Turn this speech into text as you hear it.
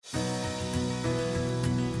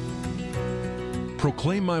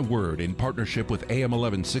Proclaim My Word in partnership with AM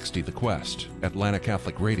 1160 The Quest, Atlanta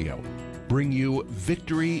Catholic Radio, bring you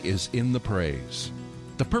Victory is in the Praise.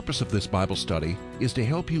 The purpose of this Bible study is to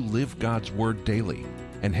help you live God's Word daily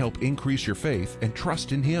and help increase your faith and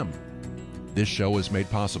trust in Him. This show is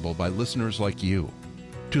made possible by listeners like you.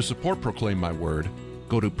 To support Proclaim My Word,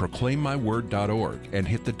 go to proclaimmyword.org and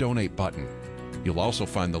hit the donate button. You'll also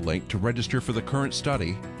find the link to register for the current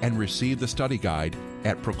study and receive the study guide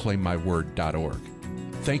at proclaimmyword.org.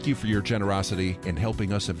 Thank you for your generosity in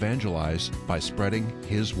helping us evangelize by spreading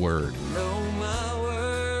His Word. Know my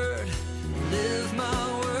word, live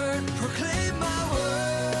my word, proclaim my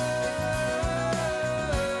word,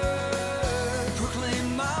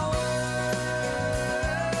 proclaim my word.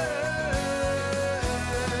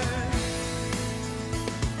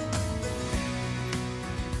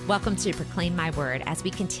 Welcome to Proclaim My Word as we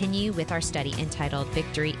continue with our study entitled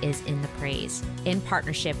Victory is in the Praise, in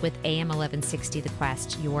partnership with AM 1160 The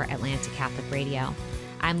Quest, your Atlanta Catholic Radio.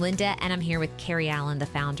 I'm Linda, and I'm here with Carrie Allen, the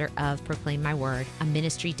founder of Proclaim My Word, a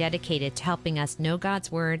ministry dedicated to helping us know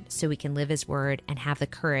God's Word so we can live His Word and have the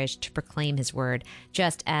courage to proclaim His Word,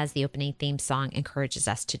 just as the opening theme song encourages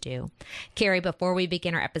us to do. Carrie, before we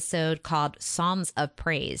begin our episode called Psalms of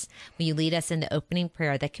Praise, will you lead us in the opening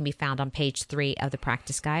prayer that can be found on page 3 of the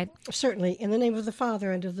practice guide? Certainly. In the name of the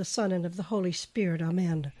Father, and of the Son, and of the Holy Spirit.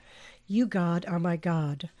 Amen. You, God, are my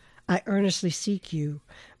God. I earnestly seek you.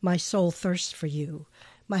 My soul thirsts for you.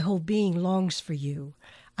 My whole being longs for you.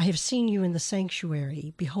 I have seen you in the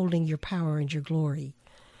sanctuary, beholding your power and your glory.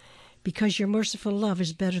 Because your merciful love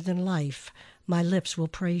is better than life, my lips will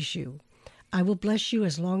praise you. I will bless you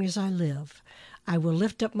as long as I live. I will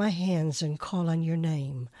lift up my hands and call on your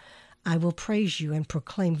name. I will praise you and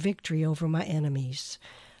proclaim victory over my enemies.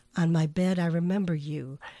 On my bed I remember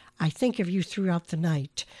you. I think of you throughout the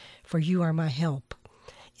night, for you are my help.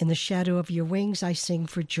 In the shadow of your wings I sing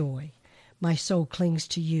for joy. My soul clings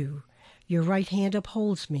to you. Your right hand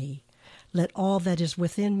upholds me. Let all that is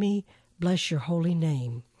within me bless your holy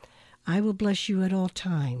name. I will bless you at all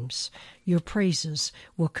times. Your praises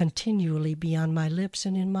will continually be on my lips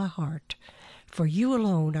and in my heart, for you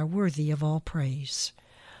alone are worthy of all praise.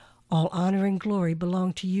 All honor and glory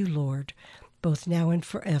belong to you, Lord, both now and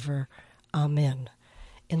forever. Amen.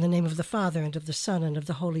 In the name of the Father, and of the Son, and of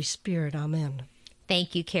the Holy Spirit. Amen.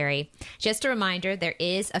 Thank you, Carrie. Just a reminder, there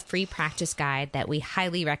is a free practice guide that we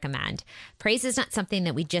highly recommend. Praise is not something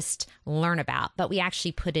that we just learn about, but we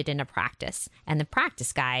actually put it into practice. And the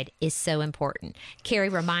practice guide is so important. Carrie,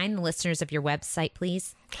 remind the listeners of your website,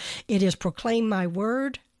 please. It is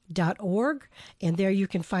proclaimmyword.org, and there you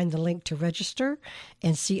can find the link to register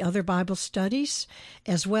and see other Bible studies,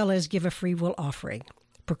 as well as give a free will offering.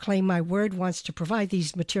 Proclaim My Word wants to provide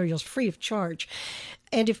these materials free of charge.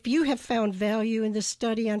 And if you have found value in this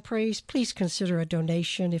study on praise, please consider a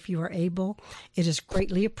donation if you are able. It is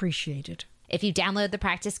greatly appreciated. If you download the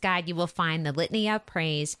practice guide, you will find the litany of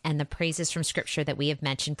praise and the praises from Scripture that we have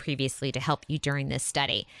mentioned previously to help you during this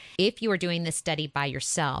study. If you are doing this study by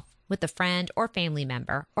yourself, with a friend or family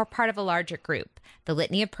member, or part of a larger group, the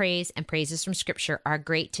litany of praise and praises from Scripture are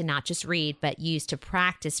great to not just read, but use to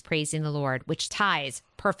practice praising the Lord, which ties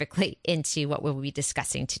perfectly into what we'll be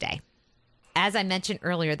discussing today. As I mentioned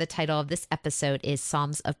earlier, the title of this episode is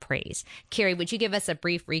Psalms of Praise. Carrie, would you give us a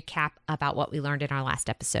brief recap about what we learned in our last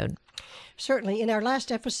episode? Certainly. In our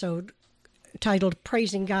last episode, titled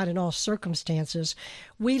Praising God in All Circumstances,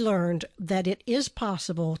 we learned that it is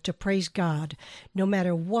possible to praise God no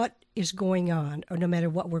matter what is going on or no matter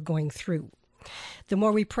what we're going through. The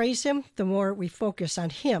more we praise Him, the more we focus on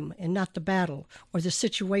Him and not the battle or the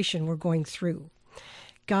situation we're going through.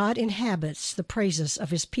 God inhabits the praises of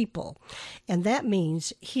His people, and that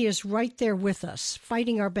means He is right there with us,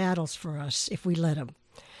 fighting our battles for us if we let Him.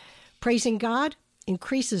 Praising God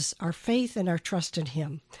increases our faith and our trust in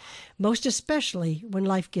Him, most especially when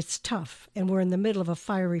life gets tough and we're in the middle of a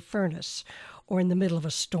fiery furnace or in the middle of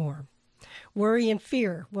a storm. Worry and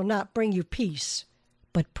fear will not bring you peace,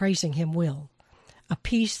 but praising Him will, a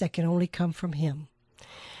peace that can only come from Him.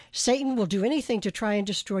 Satan will do anything to try and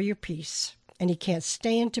destroy your peace, and he can't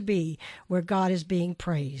stand to be where God is being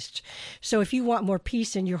praised. So if you want more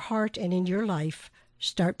peace in your heart and in your life,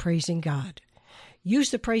 start praising God.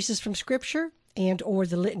 Use the praises from Scripture and or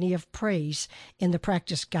the litany of praise in the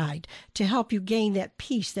practice guide to help you gain that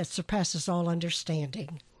peace that surpasses all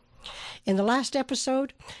understanding. In the last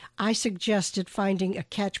episode, I suggested finding a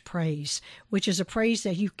catchphrase, which is a phrase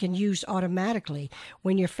that you can use automatically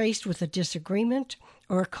when you're faced with a disagreement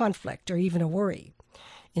or a conflict or even a worry.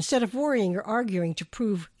 Instead of worrying or arguing to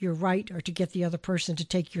prove you're right or to get the other person to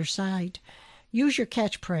take your side, use your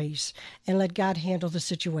catchphrase and let God handle the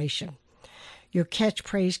situation. Your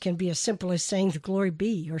catchphrase can be as simple as saying, "Glory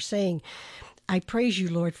be," or saying, "I praise you,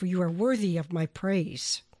 Lord, for you are worthy of my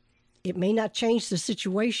praise." It may not change the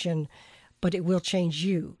situation, but it will change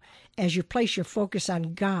you as you place your focus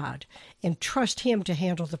on God and trust Him to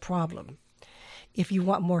handle the problem. If you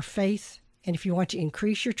want more faith, and if you want to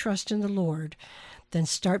increase your trust in the Lord, then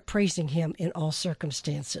start praising Him in all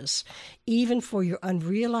circumstances, even for your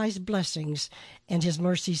unrealized blessings and His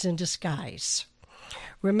mercies in disguise.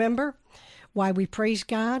 Remember why we praise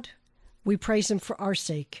God? We praise Him for our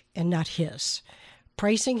sake and not His.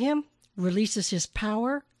 Praising Him releases His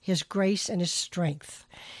power, His grace, and His strength.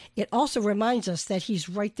 It also reminds us that He's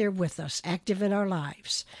right there with us, active in our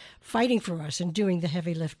lives, fighting for us and doing the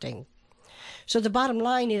heavy lifting. So the bottom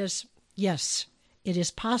line is, yes, it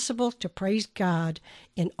is possible to praise God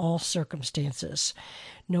in all circumstances,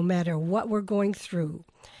 no matter what we're going through.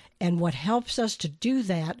 And what helps us to do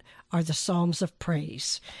that are the Psalms of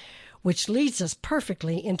Praise, which leads us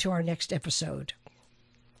perfectly into our next episode.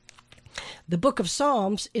 The book of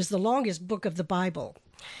Psalms is the longest book of the Bible.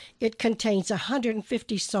 It contains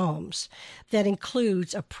 150 psalms that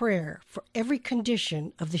includes a prayer for every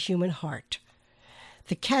condition of the human heart.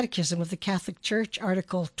 The Catechism of the Catholic Church,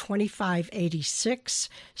 Article 2586,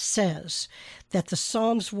 says that the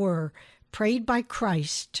Psalms were prayed by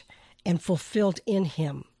Christ and fulfilled in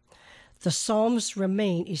Him. The Psalms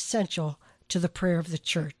remain essential to the prayer of the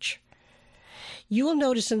Church. You will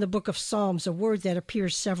notice in the book of Psalms a word that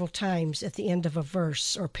appears several times at the end of a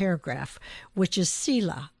verse or paragraph, which is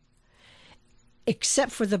Selah.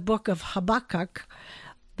 Except for the book of Habakkuk,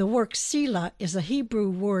 the word Selah is a Hebrew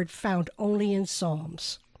word found only in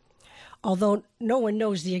Psalms. Although no one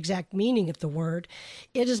knows the exact meaning of the word,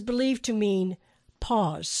 it is believed to mean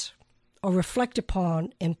pause or reflect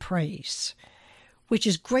upon and praise, which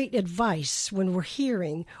is great advice when we're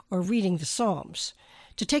hearing or reading the Psalms,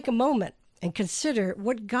 to take a moment and consider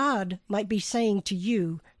what God might be saying to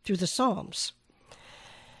you through the Psalms.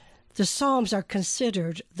 The Psalms are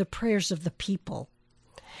considered the prayers of the people.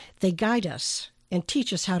 They guide us and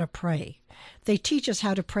teach us how to pray. They teach us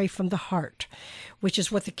how to pray from the heart, which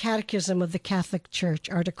is what the Catechism of the Catholic Church,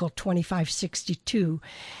 Article 2562,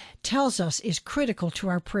 tells us is critical to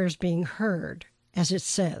our prayers being heard, as it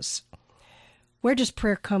says. Where does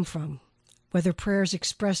prayer come from? Whether prayer is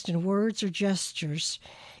expressed in words or gestures,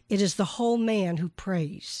 it is the whole man who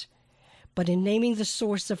prays. But in naming the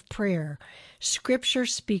source of prayer, Scripture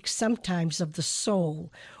speaks sometimes of the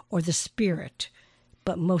soul or the spirit,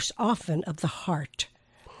 but most often of the heart,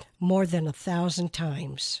 more than 1,000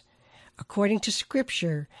 times. According to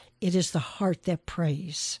Scripture, it is the heart that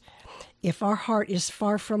prays. If our heart is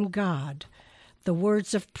far from God, the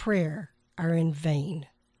words of prayer are in vain.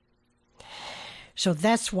 So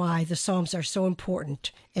that's why the Psalms are so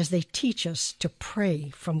important, as they teach us to pray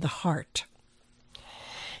from the heart.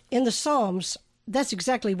 In the Psalms, that's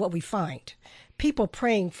exactly what we find. People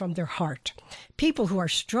praying from their heart. People who are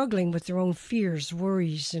struggling with their own fears,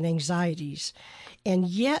 worries, and anxieties. And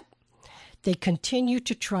yet, they continue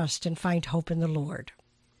to trust and find hope in the Lord.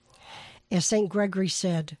 As St. Gregory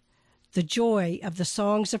said, the joy of the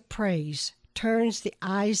songs of praise turns the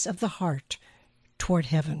eyes of the heart toward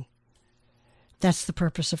heaven. That's the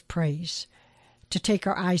purpose of praise, to take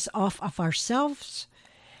our eyes off of ourselves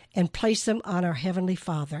and place them on our Heavenly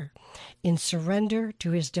Father in surrender to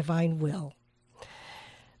His divine will.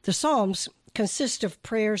 The Psalms consist of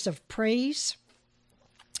prayers of praise,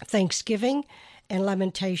 thanksgiving, and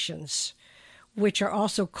lamentations, which are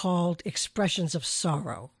also called expressions of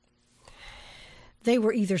sorrow. They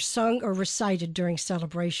were either sung or recited during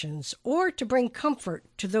celebrations, or to bring comfort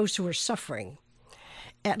to those who are suffering.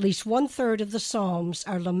 At least 1/3 of the Psalms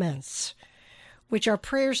are laments, which are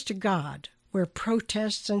prayers to God, where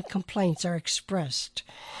protests and complaints are expressed,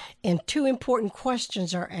 and 2 important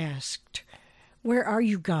questions are asked. Where are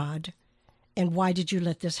you, God? And why did you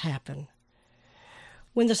let this happen?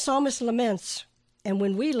 When the psalmist laments, and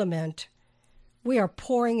when we lament, we are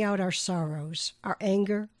pouring out our sorrows, our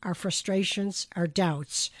anger, our frustrations, our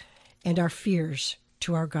doubts, and our fears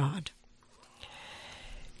to our God.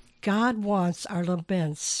 God wants our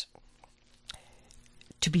laments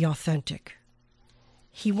to be authentic.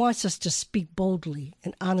 He wants us to speak boldly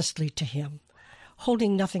and honestly to Him,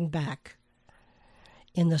 holding nothing back.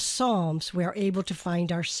 In the Psalms, we are able to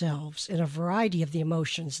find ourselves in a variety of the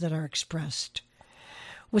emotions that are expressed.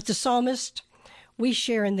 With the psalmist, we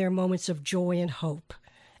share in their moments of joy and hope,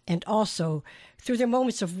 and also through their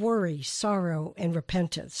moments of worry, sorrow, and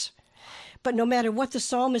repentance. But no matter what the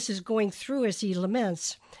psalmist is going through as he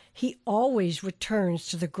laments, he always returns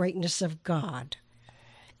to the greatness of God,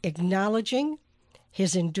 acknowledging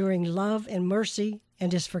His enduring love and mercy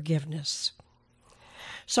and His forgiveness.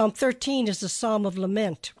 Psalm 13 is a psalm of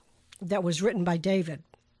lament that was written by David.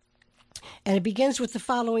 And it begins with the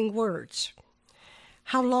following words.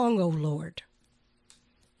 How long, O Lord,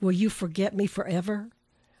 will you forget me forever?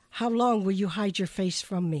 How long will you hide your face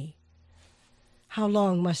from me? How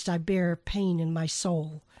long must I bear pain in my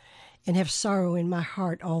soul and have sorrow in my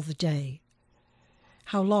heart all the day?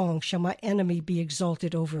 How long shall my enemy be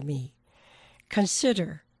exalted over me?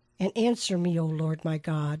 Consider and answer me, O Lord my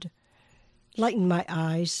God. Lighten my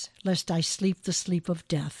eyes, lest I sleep the sleep of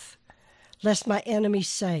death, lest my enemies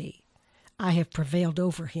say, I have prevailed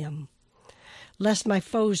over him, lest my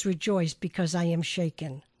foes rejoice because I am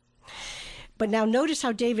shaken. But now notice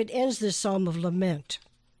how David ends this psalm of lament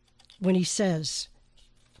when he says,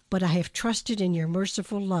 but I have trusted in your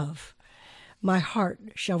merciful love. My heart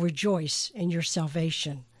shall rejoice in your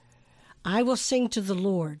salvation. I will sing to the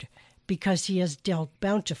Lord because he has dealt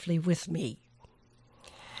bountifully with me.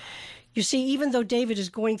 You see, even though David is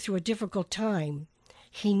going through a difficult time,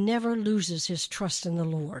 he never loses his trust in the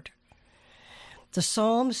Lord. The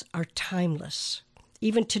Psalms are timeless.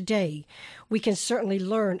 Even today, we can certainly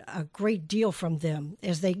learn a great deal from them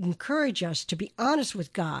as they encourage us to be honest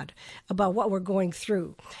with God about what we're going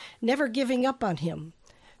through, never giving up on him,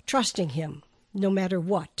 trusting him no matter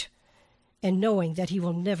what, and knowing that he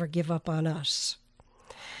will never give up on us.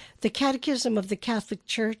 The Catechism of the Catholic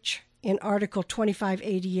Church in Article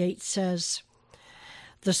 2588 says,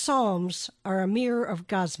 the Psalms are a mirror of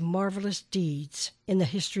God's marvelous deeds in the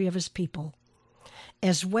history of his people,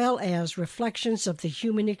 as well as reflections of the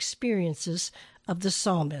human experiences of the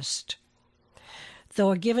psalmist.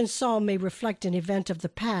 Though a given psalm may reflect an event of the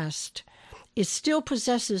past, it still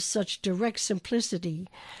possesses such direct simplicity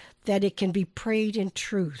that it can be prayed in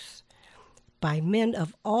truth by men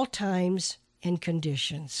of all times and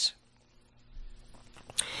conditions.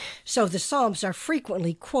 So the Psalms are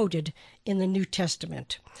frequently quoted in the New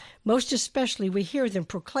Testament. Most especially, we hear them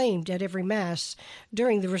proclaimed at every Mass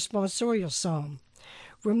during the responsorial psalm,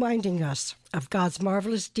 reminding us of God's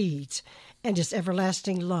marvelous deeds and his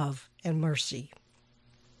everlasting love and mercy.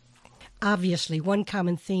 Obviously, one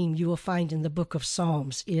common theme you will find in the book of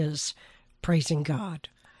Psalms is praising God.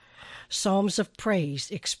 Psalms of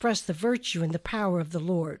praise express the virtue and the power of the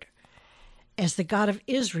Lord. As the God of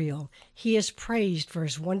Israel, he is praised for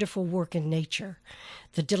his wonderful work in nature,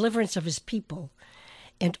 the deliverance of his people,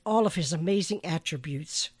 and all of his amazing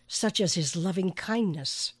attributes, such as his loving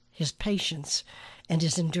kindness, his patience, and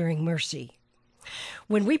his enduring mercy.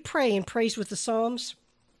 When we pray and praise with the Psalms,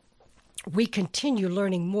 we continue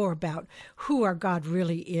learning more about who our God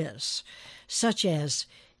really is, such as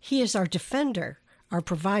he is our defender, our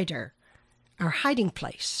provider, our hiding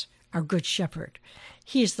place, our good shepherd.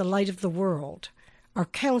 He is the light of the world, our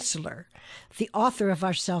counselor, the author of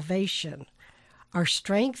our salvation, our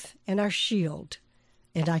strength and our shield,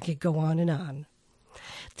 and I could go on and on.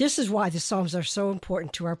 This is why the Psalms are so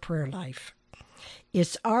important to our prayer life.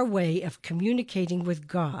 It's our way of communicating with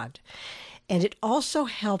God, and it also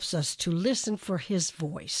helps us to listen for his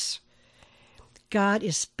voice. God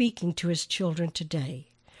is speaking to his children today.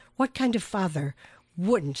 What kind of father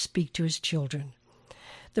wouldn't speak to his children?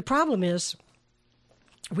 The problem is,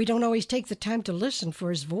 we don't always take the time to listen for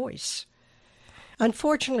his voice.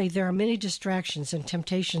 Unfortunately, there are many distractions and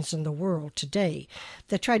temptations in the world today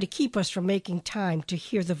that try to keep us from making time to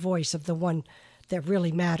hear the voice of the one that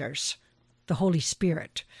really matters, the Holy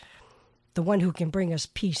Spirit, the one who can bring us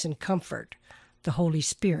peace and comfort, the Holy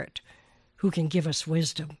Spirit, who can give us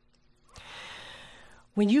wisdom.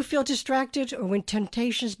 When you feel distracted or when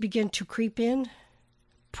temptations begin to creep in,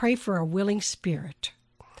 pray for a willing spirit.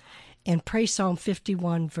 And pray Psalm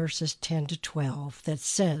 51, verses 10 to 12, that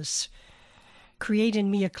says, create in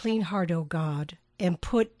me a clean heart, O God, and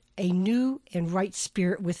put a new and right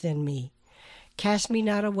spirit within me. Cast me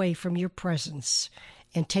not away from your presence,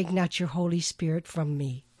 and take not your Holy Spirit from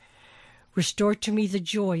me. Restore to me the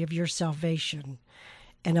joy of your salvation,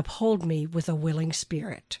 and uphold me with a willing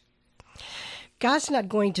spirit. God's not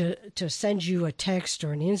going to send you a text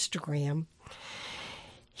or an Instagram.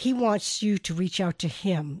 He wants you to reach out to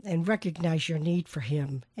him and recognize your need for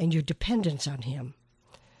him and your dependence on him.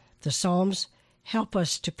 The Psalms help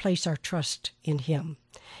us to place our trust in him,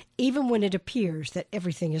 even when it appears that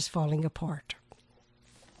everything is falling apart.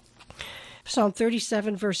 Psalm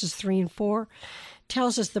 37, verses 3 and 4,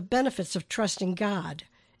 tells us the benefits of trusting God,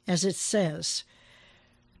 as it says,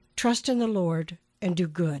 trust in the Lord and do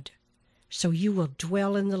good, so you will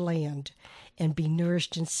dwell in the land and be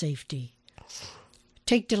nourished in safety.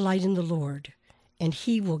 Take delight in the Lord, and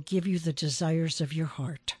he will give you the desires of your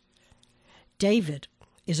heart. David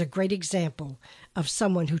is a great example of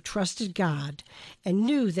someone who trusted God and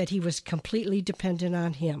knew that he was completely dependent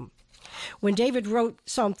on him. When David wrote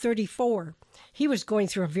Psalm 34, he was going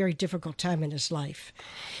through a very difficult time in his life.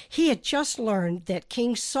 He had just learned that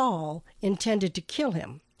King Saul intended to kill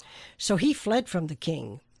him, so he fled from the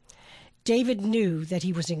king. David knew that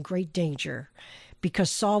he was in great danger because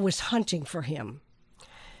Saul was hunting for him.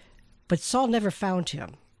 But Saul never found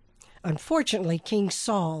him. Unfortunately, King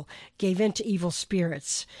Saul gave in to evil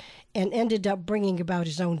spirits and ended up bringing about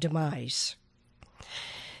his own demise.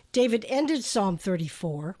 David ended Psalm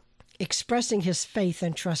 34 expressing his faith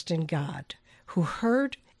and trust in God, who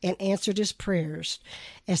heard and answered his prayers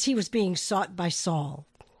as he was being sought by Saul.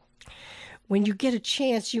 When you get a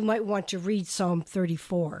chance, you might want to read Psalm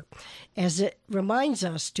 34, as it reminds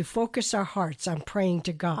us to focus our hearts on praying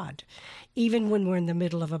to God, even when we're in the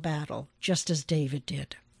middle of a battle, just as David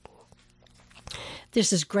did.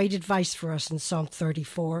 This is great advice for us in Psalm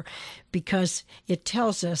 34 because it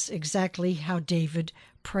tells us exactly how David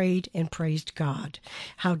prayed and praised God,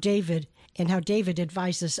 how David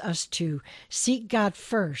advises us to seek God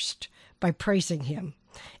first by praising him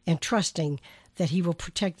and trusting that he will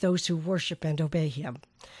protect those who worship and obey him.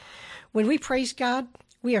 When we praise God,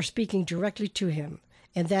 we are speaking directly to him,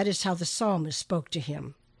 and that is how the psalmist spoke to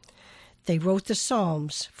him. They wrote the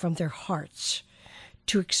psalms from their hearts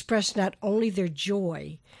to express not only their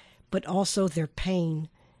joy, but also their pain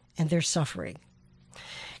and their suffering.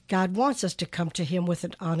 God wants us to come to him with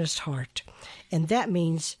an honest heart, and that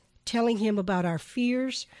means telling him about our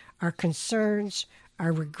fears, our concerns,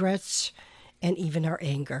 our regrets, and even our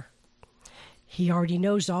anger. He already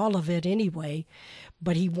knows all of it anyway,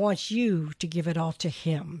 but he wants you to give it all to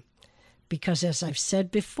him, because as I've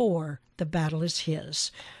said before, the battle is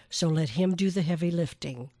his, so let him do the heavy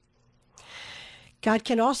lifting. God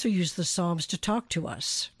can also use the Psalms to talk to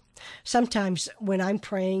us. Sometimes when I'm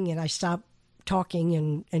praying and I stop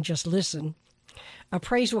talking and just listen, a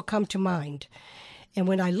praise will come to mind. And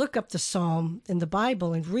when I look up the Psalm in the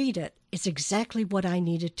Bible and read it, it's exactly what I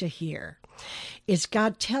needed to hear. It's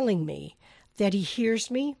God telling me that he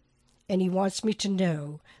hears me and he wants me to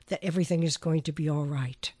know that everything is going to be all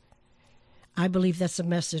right. I believe that's a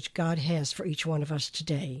message God has for each one of us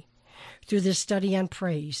today, through this study on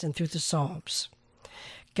praise and through the Psalms.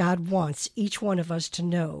 God wants each one of us to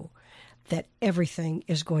know that everything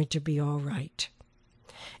is going to be all right.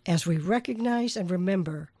 As we recognize and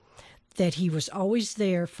remember that he was always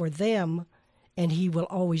there for them and he will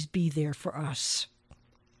always be there for us.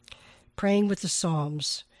 Praying with the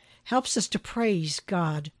Psalms helps us to praise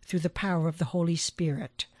God through the power of the Holy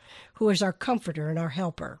Spirit, who is our comforter and our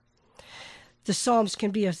helper. The Psalms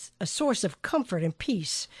can be a source of comfort and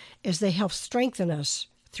peace as they help strengthen us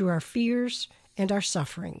through our fears and our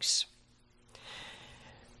sufferings.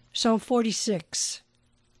 Psalm 46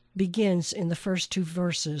 begins in the first two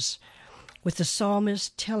verses with the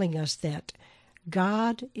psalmist telling us that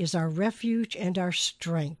God is our refuge and our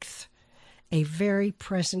strength, a very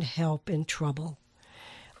present help in trouble.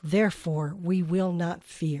 Therefore, we will not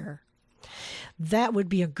fear. That would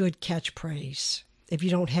be a good catchphrase if you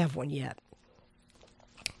don't have one yet.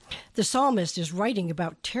 The psalmist is writing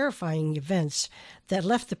about terrifying events that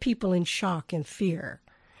left the people in shock and fear.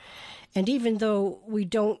 And even though we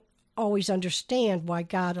don't always understand why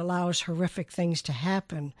God allows horrific things to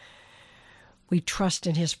happen, we trust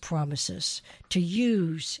in his promises to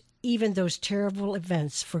use even those terrible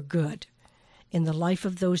events for good in the life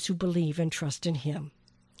of those who believe and trust in him.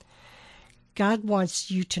 God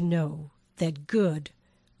wants you to know that good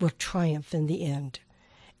will triumph in the end,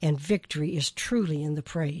 and victory is truly in the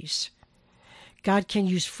praise. God can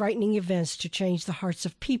use frightening events to change the hearts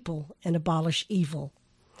of people and abolish evil.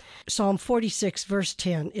 Psalm 46, verse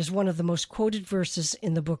 10, is one of the most quoted verses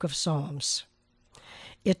in the book of Psalms.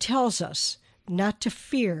 It tells us not to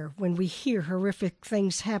fear when we hear horrific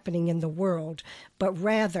things happening in the world, but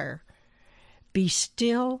rather be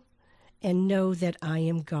still and know that I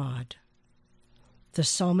am God. The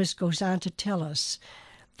psalmist goes on to tell us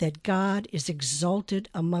that God is exalted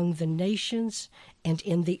among the nations and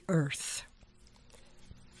in the earth.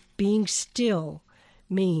 Being still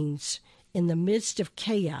means in the midst of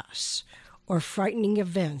chaos or frightening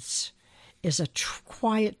events is a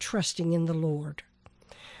quiet trusting in the Lord.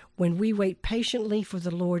 When we wait patiently for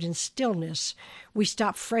the Lord in stillness, we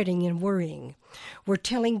stop fretting and worrying. We're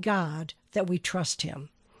telling God that we trust him.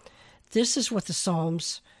 This is what the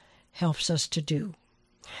Psalms helps us to do.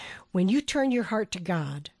 When you turn your heart to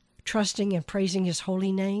God, trusting and praising his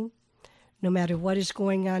holy name, no matter what is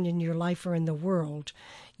going on in your life or in the world,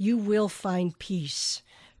 you will find peace,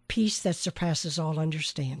 peace that surpasses all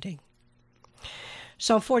understanding.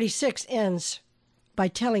 Psalm 46 ends by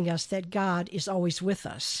telling us that God is always with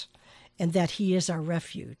us and that He is our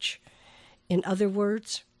refuge. In other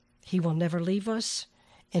words, He will never leave us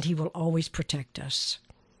and He will always protect us.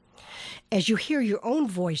 As you hear your own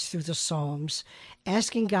voice through the Psalms,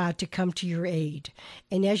 asking God to come to your aid,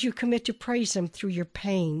 and as you commit to praise Him through your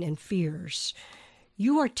pain and fears,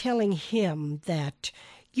 you are telling Him that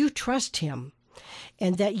you trust Him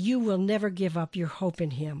and that you will never give up your hope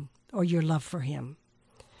in Him or your love for Him.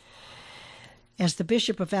 As the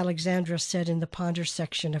Bishop of Alexandria said in the Ponder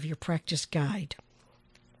section of your practice guide,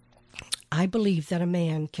 I believe that a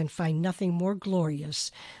man can find nothing more glorious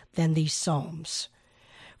than these Psalms,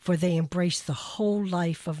 for they embrace the whole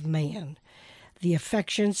life of man, the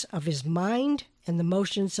affections of his mind and the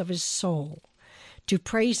motions of his soul. To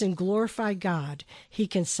praise and glorify God, he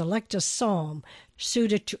can select a psalm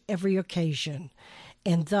suited to every occasion,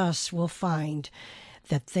 and thus will find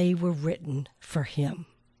that they were written for him.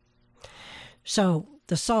 So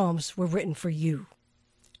the Psalms were written for you,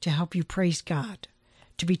 to help you praise God,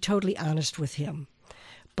 to be totally honest with Him,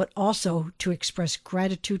 but also to express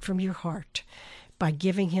gratitude from your heart by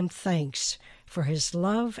giving Him thanks for His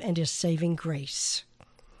love and His saving grace.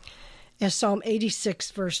 As Psalm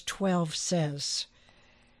 86 verse 12 says,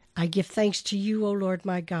 I give thanks to you, O Lord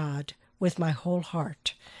my God, with my whole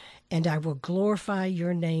heart, and I will glorify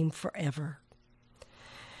your name forever.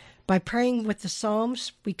 By praying with the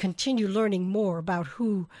Psalms, we continue learning more about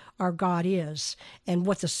who our God is and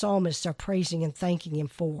what the psalmists are praising and thanking Him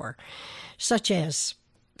for, such as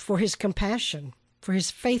for His compassion, for His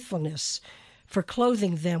faithfulness, for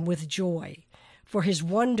clothing them with joy, for His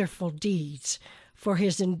wonderful deeds, for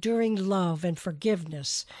His enduring love and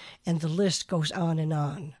forgiveness, and the list goes on and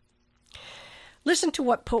on. Listen to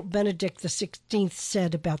what Pope Benedict XVI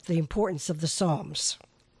said about the importance of the Psalms.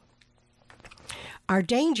 Our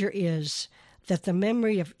danger is that the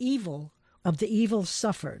memory of the evil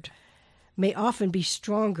suffered, may often be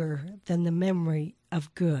stronger than the memory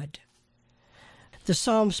of good. The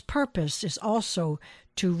Psalm's purpose is also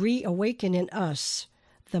to reawaken in us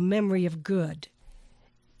the memory of good,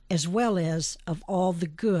 as well as of all the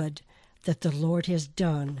good that the Lord has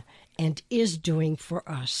done and is doing for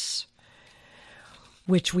us,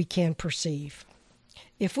 which we can perceive.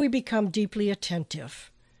 If we become deeply attentive,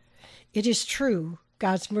 it is true,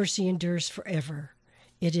 God's mercy endures forever.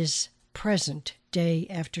 It is present day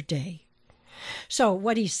after day. So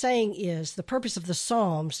what he's saying is the purpose of the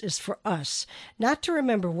Psalms is for us not to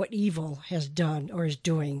remember what evil has done or is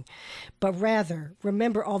doing, but rather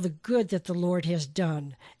remember all the good that the Lord has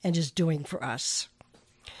done and is doing for us.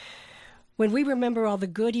 When we remember all the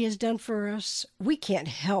good He has done for us, we can't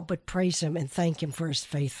help but praise Him and thank Him for His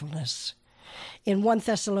faithfulness. In 1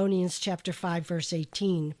 Thessalonians chapter 5, verse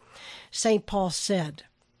 18, St. Paul said,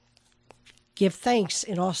 Give thanks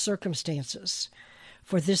in all circumstances,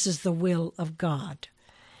 for this is the will of God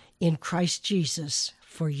in Christ Jesus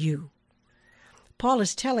for you. Paul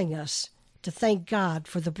is telling us to thank God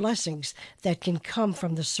for the blessings that can come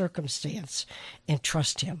from the circumstance and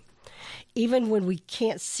trust Him, even when we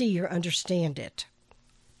can't see or understand it.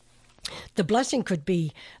 The blessing could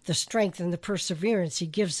be the strength and the perseverance He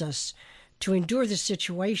gives us to endure the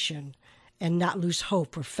situation and not lose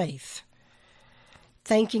hope or faith.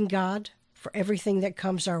 Thanking God for everything that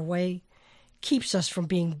comes our way keeps us from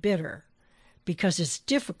being bitter, because it's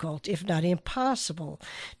difficult, if not impossible,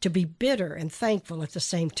 to be bitter and thankful at the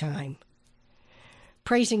same time.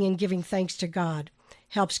 Praising and giving thanks to God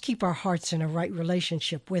helps keep our hearts in a right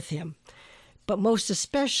relationship with Him, but most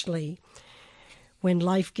especially when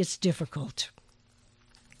life gets difficult.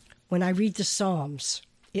 When I read the Psalms,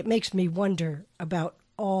 it makes me wonder about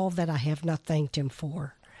all that I have not thanked Him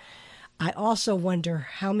for. I also wonder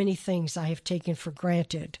how many things I have taken for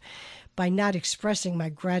granted by not expressing my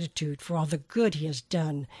gratitude for all the good He has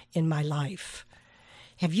done in my life.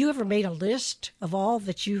 Have you ever made a list of all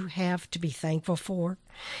that you have to be thankful for?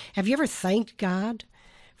 Have you ever thanked God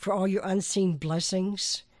for all your unseen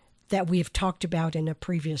blessings that we have talked about in a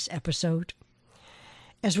previous episode?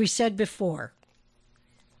 As we said before,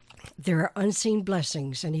 there are unseen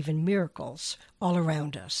blessings and even miracles all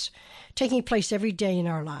around us, taking place every day in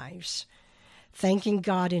our lives. Thanking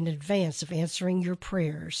God in advance of answering your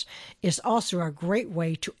prayers is also a great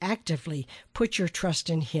way to actively put your trust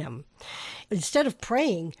in Him. Instead of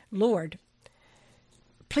praying, Lord,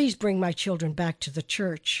 please bring my children back to the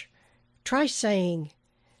church, try saying,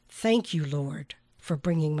 thank you, Lord, for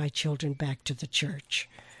bringing my children back to the church.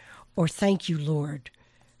 Or thank you, Lord,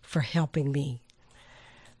 for helping me.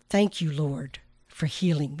 Thank you, Lord, for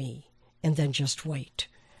healing me. And then just wait,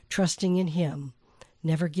 trusting in Him,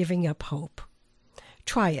 never giving up hope.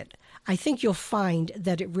 Try it. I think you'll find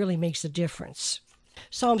that it really makes a difference.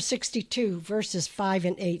 Psalm 62, verses 5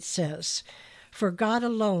 and 8 says, "For God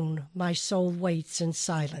alone my soul waits in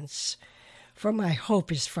silence, for my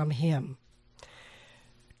hope is from him."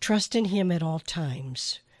 Trust in him at all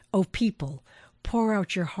times. O people, pour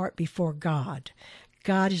out your heart before God.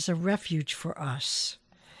 God is a refuge for us.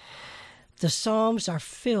 The Psalms are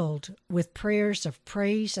filled with prayers of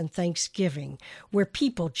praise and thanksgiving, where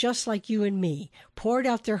people just like you and me poured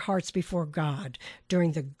out their hearts before God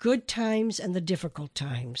during the good times and the difficult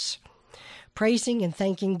times. Praising and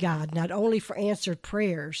thanking God not only for answered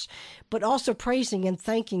prayers, but also praising and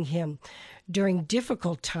thanking him during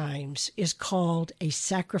difficult times is called a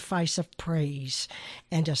sacrifice of praise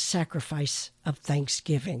and a sacrifice of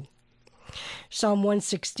thanksgiving. Psalm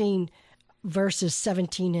 116, verses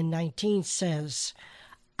 17 and 19 says,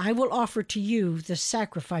 "I will offer to you the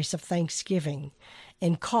sacrifice of thanksgiving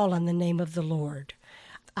and call on the name of the Lord.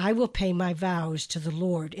 I will pay my vows to the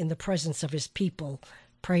Lord in the presence of his people.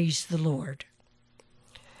 Praise the Lord."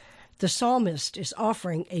 The psalmist is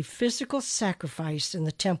offering a physical sacrifice in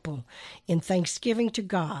the temple in thanksgiving to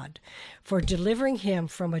God for delivering him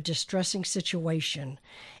from a distressing situation,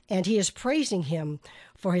 and he is praising him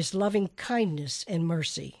for his loving kindness and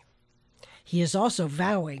mercy. He is also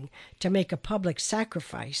vowing to make a public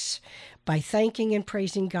sacrifice by thanking and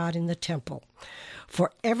praising God in the temple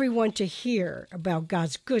for everyone to hear about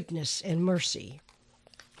God's goodness and mercy.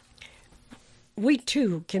 We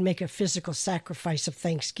too can make a physical sacrifice of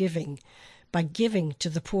thanksgiving by giving to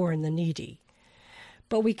the poor and the needy.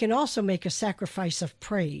 But we can also make a sacrifice of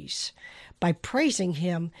praise by praising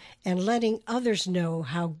him and letting others know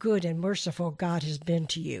how good and merciful God has been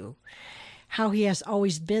to you, how he has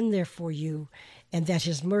always been there for you, and that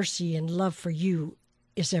his mercy and love for you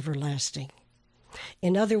is everlasting.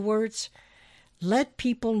 In other words, let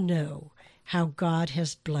people know how God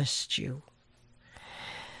has blessed you.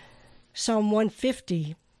 Psalm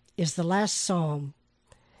 150 is the last psalm,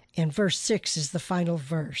 and verse 6 is the final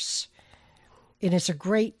verse. And it's a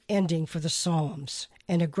great ending for the Psalms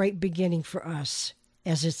and a great beginning for us,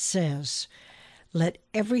 as it says, "Let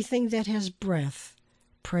everything that has breath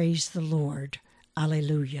praise the Lord.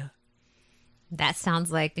 Alleluia." That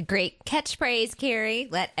sounds like a great catchphrase, Carrie.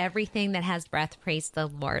 Let everything that has breath praise the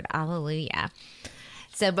Lord. Alleluia.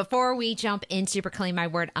 So before we jump into Proclaim My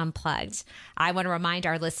Word Unplugged, I want to remind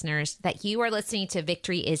our listeners that you are listening to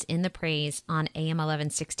Victory is in the Praise on AM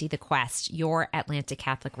 1160 The Quest, your Atlanta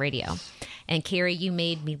Catholic radio. And Carrie, you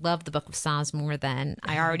made me love the Book of Psalms more than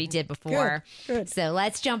I already did before. Good. So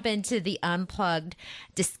let's jump into the unplugged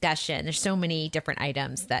discussion. There's so many different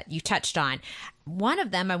items that you touched on. One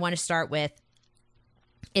of them I want to start with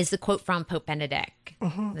is the quote from Pope Benedict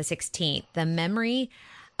the 16th. "The memory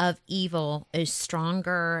of evil is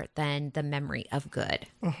stronger than the memory of good."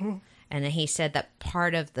 And then he said that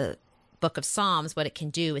part of the Book of Psalms, what it can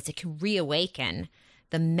do is it can reawaken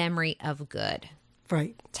the memory of good.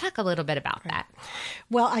 Right. Talk a little bit about that.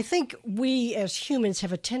 Well, I think we as humans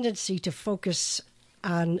have a tendency to focus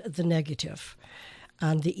on the negative,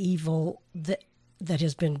 on the evil that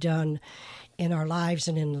has been done in our lives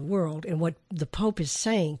and in the world. And what the Pope is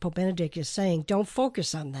saying, Pope Benedict is saying, don't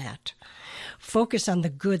focus on that. Focus on the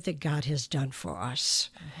good that God has done for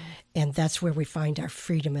us. And that's where we find our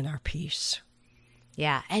freedom and our peace.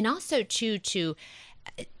 Yeah. And also, too, to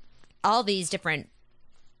all these different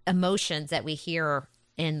emotions that we hear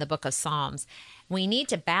in the Book of Psalms, we need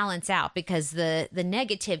to balance out because the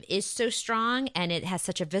negative is so strong and it has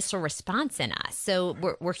such a visceral response in us. So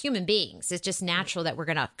we're human beings. It's just natural that we're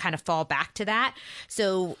going to kind of fall back to that.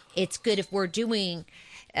 So it's good if we're doing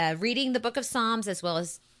reading the Book of Psalms as well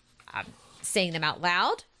as saying them out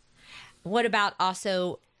loud. What about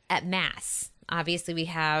also at Mass? Obviously, we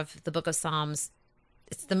have the Book of Psalms.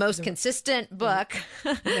 It's the most consistent book.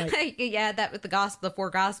 Right. Yeah, that with the four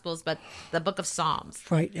Gospels, but the Book of Psalms.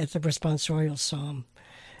 Right, it's the responsorial psalm,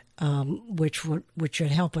 which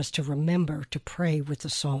would help us to remember to pray with the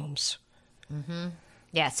Psalms.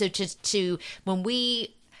 Yeah, so to when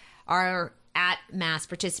we are at Mass,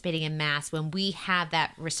 participating in Mass, when we have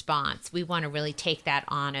that response, we want to really take that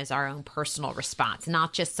on as our own personal response,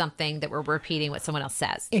 not just something that we're repeating what someone else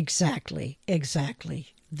says. Exactly.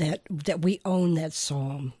 That we own that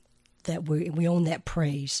psalm, that we own that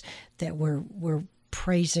praise, that we're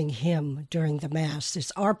praising him during the Mass.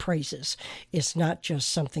 It's our praises. It's not just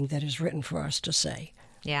something that is written for us to say.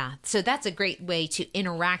 Yeah. So that's a great way to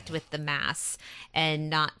interact with the Mass and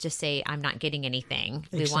not just say, I'm not getting anything.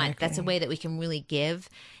 Exactly. That's a way that we can really give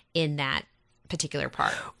in that particular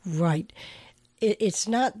part. Right. It's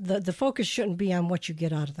not, the focus shouldn't be on what you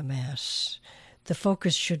get out of the Mass. The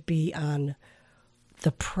focus should be on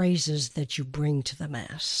the praises that you bring to the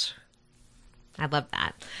Mass. I love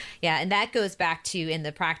that. Yeah, and that goes back to, in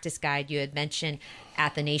the practice guide, you had mentioned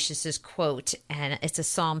Athanasius's quote, and it's a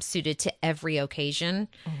psalm suited to every occasion.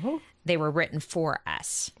 They were written for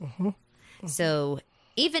us. So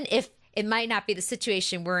even if it might not be the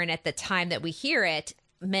situation we're in at the time that we hear it,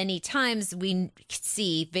 many times we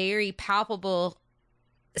see very palpable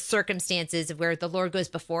circumstances where the Lord goes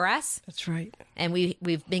before us. That's right. And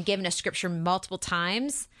we've been given a scripture multiple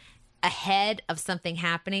times ahead of something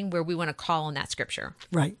happening where we want to call on that scripture.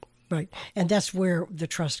 Right, right. And that's where the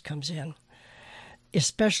trust comes in,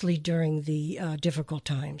 especially during the difficult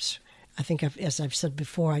times. I think, as I've said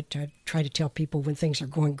before, I try to tell people when things are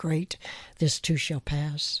going great, this too shall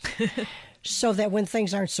pass. So that when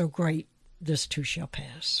things aren't so great, this too shall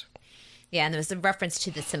pass. Yeah, and there's a reference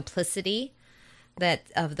to the simplicity that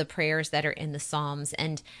of the prayers that are in the Psalms.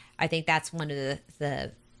 And I think that's one of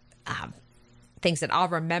the things that I'll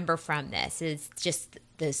remember from this is just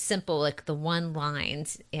the simple, like the one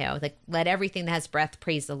lines, like let everything that has breath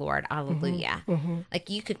praise the Lord. Hallelujah. Like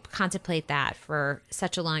you could contemplate that for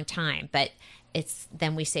such a long time, but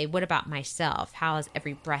then we say, what about myself? How is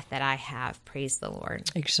every breath that I have praise the Lord?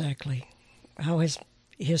 Exactly. How is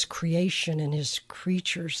his creation and his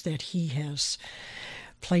creatures that he has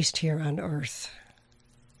placed here on earth,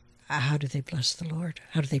 how do they bless the Lord?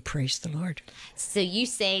 How do they praise the Lord? So you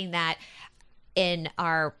saying that in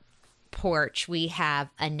our porch, we have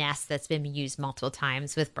a nest that's been used multiple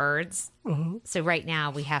times with birds. So right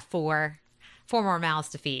now we have four more mouths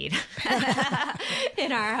to feed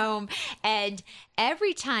in our home. And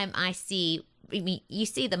every time you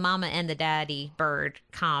see the mama and the daddy bird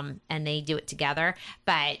come and they do it together,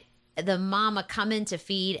 but the mama coming to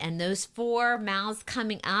feed and those 4 mouths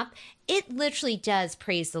coming up, it literally does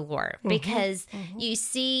praise the Lord because you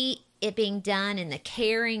see it being done and the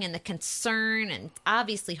caring and the concern and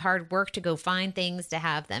obviously hard work to go find things to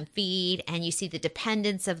have them feed. And you see the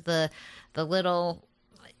dependence of the little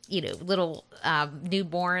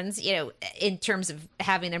newborns, in terms of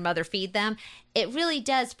having their mother feed them. It really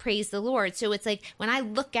does praise the Lord. So it's like when I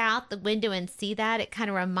look out the window and see that, it kind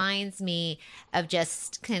of reminds me of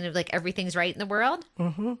just kind of like everything's right in the world.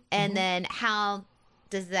 And then how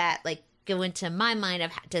does that like go into my mind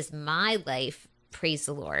of does my life praise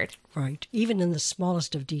the Lord? Right. Even in the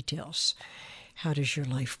smallest of details, how does your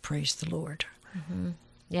life praise the Lord?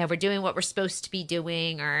 Yeah, we're doing what we're supposed to be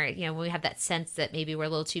doing, or, when we have that sense that maybe we're a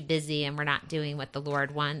little too busy and we're not doing what the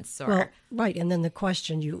Lord wants. Well, right. And then the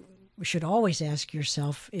question you should always ask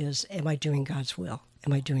yourself is, am I doing God's will?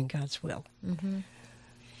 Am I doing God's will?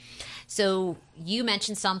 So you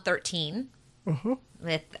mentioned Psalm 13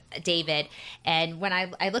 with David. And when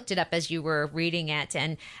I looked it up as you were reading it,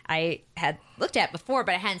 and I had looked at it before,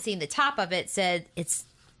 but I hadn't seen the top of it, said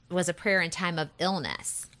was a prayer in time of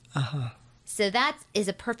illness. So that is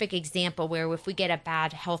a perfect example where if we get a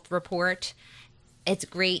bad health report, it's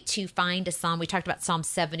great to find a psalm. We talked about Psalm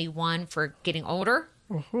 71 for getting older.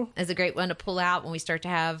 Is a great one to pull out when we start to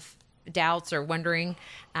have doubts or wondering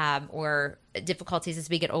or difficulties as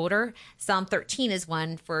we get older. Psalm 13 is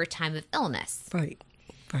one for a time of illness. Right.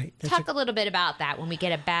 Talk a little bit about that when we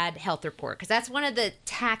get a bad health report, because that's one of the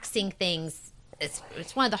taxing things. It's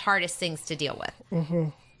one of the hardest things to deal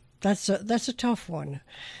with. That's a tough one.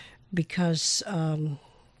 Because I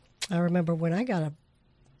remember when I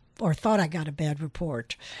thought I got a bad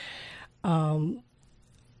report,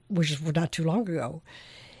 which was not too long ago,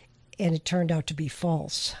 and it turned out to be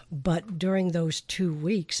false. But during those 2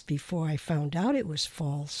 weeks before I found out it was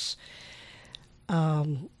false,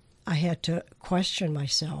 I had to question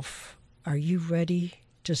myself. Are you ready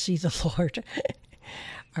to see the Lord?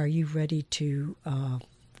 Are you ready to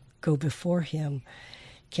go before him?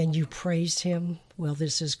 Can you praise him while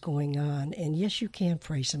this is going on? And yes, you can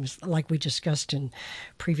praise him. It's like we discussed in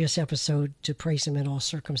previous episode, to praise him in all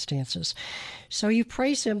circumstances. So you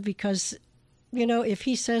praise him because, if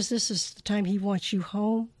he says this is the time he wants you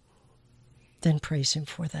home, then praise him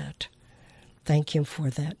for that. Thank him for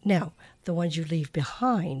that. Now, the ones you leave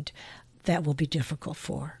behind, that will be difficult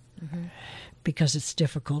for, because it's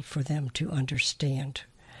difficult for them to understand.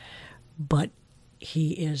 But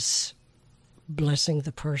he is blessing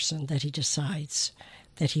the person that he decides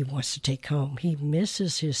that he wants to take home. He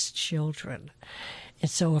misses his children. And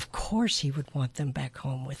so, of course, he would want them back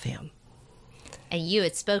home with him. And you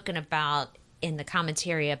had spoken about in the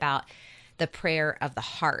commentary about the prayer of the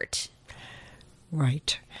heart.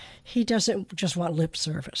 Right. He doesn't just want lip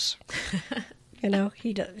service.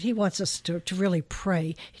 He wants us to really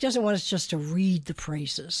pray. He doesn't want us just to read the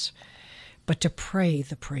praises, but to pray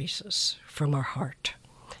the praises from our heart.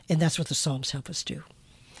 And that's what the Psalms help us do.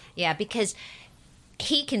 Yeah, because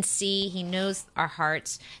he can see, he knows our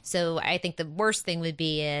hearts. So I think the worst thing would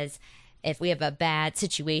be is if we have a bad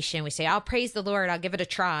situation, we say, I'll praise the Lord, I'll give it a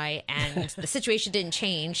try, and the situation didn't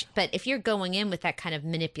change. But if you're going in with that kind of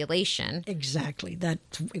manipulation. Exactly.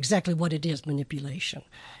 That's exactly what it is, manipulation.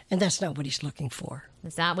 And that's not what he's looking for.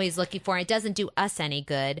 It's not what he's looking for. It doesn't do us any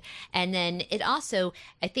good. And then it also,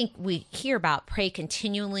 I think we hear about pray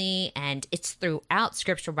continually, and it's throughout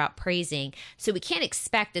Scripture about praising. So we can't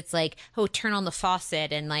expect it's like, oh, turn on the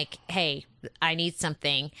faucet and like, hey, I need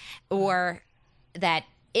something. Or that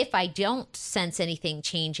if I don't sense anything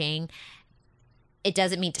changing, it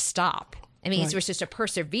doesn't mean to stop. I mean, we're supposed to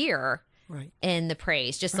persevere in the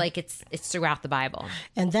praise, just like it's throughout the Bible.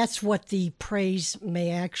 And that's what the praise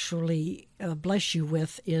may actually bless you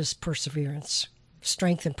with, is perseverance,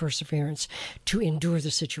 strength and perseverance to endure the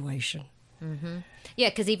situation. Mm-hmm. Yeah,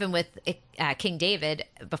 because even with King David,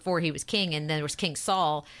 before he was king, and then there was King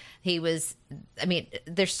Saul, there's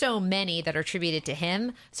so many that are attributed to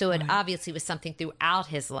him. So it obviously was something throughout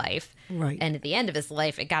his life. Right. And at the end of his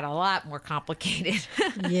life, it got a lot more complicated.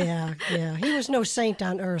 Yeah. He was no saint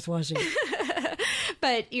on earth, was he?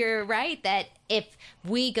 But you're right that if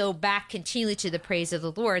we go back continually to the praise of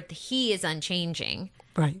the Lord, he is unchanging.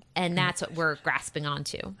 Right. And that's what we're grasping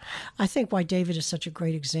onto. I think why David is such a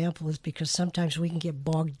great example is because sometimes we can get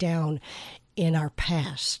bogged down in our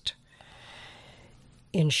past,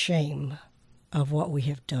 in shame of what we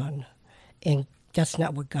have done. And that's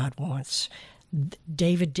not what God wants.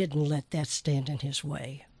 David didn't let that stand in his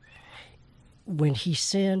way. When he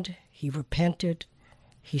sinned, he repented,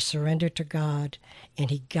 he surrendered to God,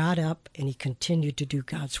 and he got up and he continued to do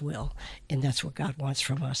God's will. And that's what God wants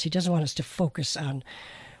from us. He doesn't want us to focus on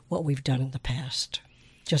what we've done in the past.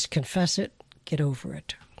 Just confess it, get over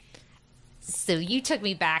it. So you took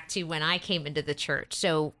me back to when I came into the church.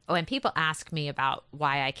 So when people ask me about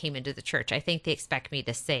why I came into the church, I think they expect me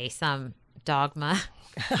to say some dogma,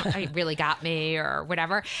 it really got me or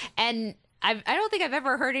whatever. And I don't think I've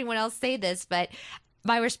ever heard anyone else say this, but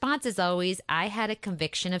my response is always, I had a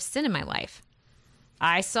conviction of sin in my life.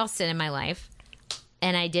 I saw sin in my life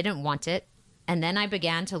and I didn't want it. And then I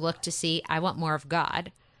began to look to see, I want more of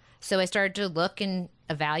God. So I started to look and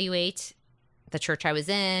evaluate the church I was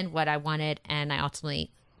in, what I wanted, and I ultimately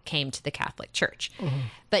came to the Catholic Church. Mm-hmm.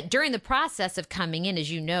 But during the process of coming in,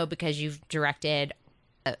 as you know, because you've directed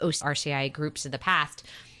RCI groups in the past,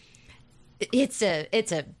 it's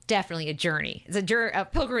definitely a journey. It's a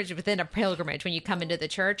pilgrimage within a pilgrimage when you come into the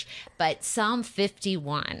church. But Psalm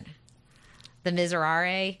 51, the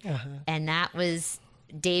Miserere, and that was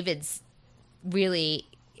David's, really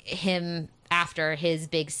him after his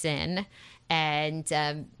big sin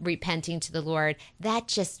and repenting to the Lord. That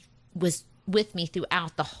just was with me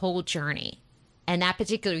throughout the whole journey. And that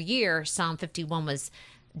particular year, Psalm 51 was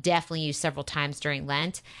definitely used several times during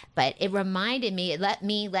Lent, but it reminded me, it let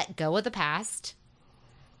me let go of the past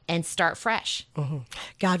and start fresh. Mm-hmm.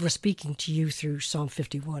 God was speaking to you through Psalm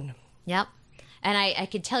 51. Yep. And I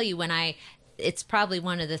can tell you it's probably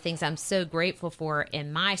one of the things I'm so grateful for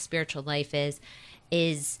in my spiritual life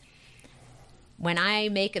is when I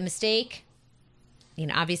make a mistake,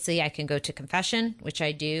 obviously I can go to confession, which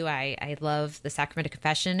I do. I love the sacrament of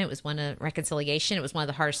confession. It was one of reconciliation. It was one of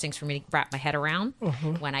the hardest things for me to wrap my head around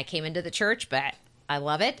when I came into the church, but I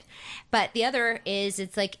love it. But the other is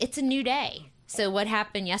it's a new day. So what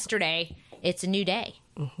happened yesterday, it's a new day.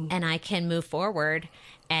 And I can move forward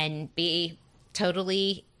and be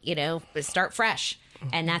totally, start fresh.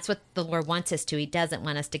 And that's what the Lord wants us to. He doesn't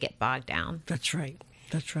want us to get bogged down. That's right.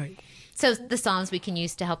 So the Psalms we can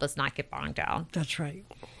use to help us not get bogged down. That's right.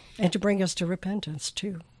 And to bring us to repentance,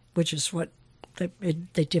 too, which is what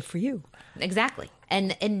they did for you. Exactly.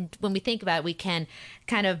 And when we think about it, we can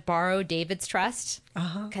kind of borrow David's trust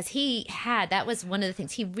because that was one of the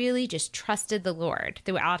things. He really just trusted the Lord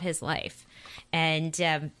throughout his life. And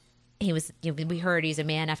he was, we heard he's a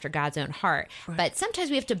man after God's own heart. Right. But sometimes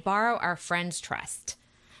we have to borrow our friend's trust.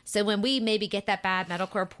 So when we maybe get that bad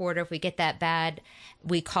medical report, or if we get that bad,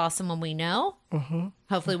 we call someone we know.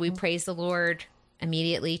 Hopefully we praise the Lord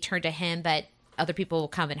immediately, turn to him, but other people will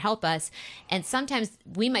come and help us. And sometimes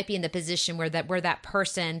we might be in the position where we're that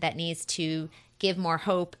person that needs to give more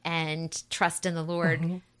hope and trust in the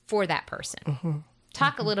Lord for that person.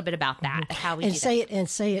 Talk a little bit about that, how we do that. And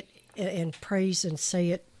say it and praise and say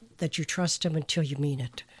it that you trust him until you mean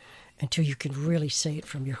it, until you can really say it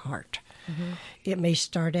from your heart. It may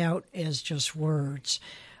start out as just words,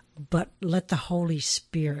 but let the Holy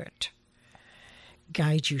Spirit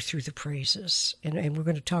guide you through the praises. And we're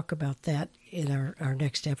going to talk about that in our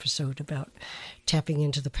next episode about tapping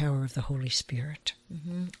into the power of the Holy Spirit.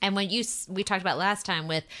 Mm-hmm. And when we talked about last time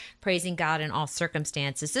with praising God in all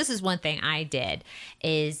circumstances, this is one thing I did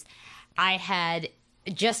is I had,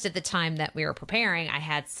 just at the time that we were preparing, I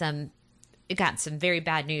had got some very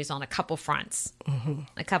bad news on a couple fronts.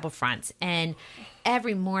 And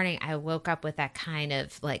every morning I woke up with that kind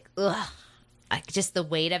of like, ugh, like just the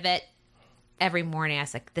weight of it. Every morning I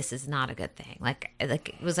was like, this is not a good thing. Like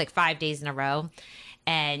it was like 5 days in a row.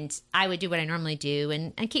 And I would do what I normally do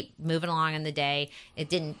and keep moving along in the day. It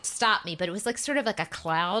didn't stop me, but it was like sort of like a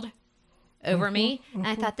cloud over me. And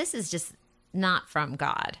I thought, this is just not from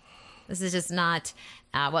God. This is just not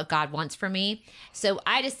what God wants for me. So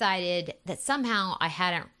I decided that somehow I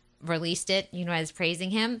hadn't released it. I was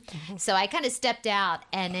praising him. So I kind of stepped out,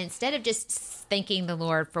 and instead of just thanking the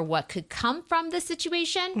Lord for what could come from the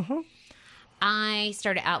situation, I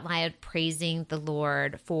started out loud praising the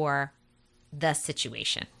Lord for the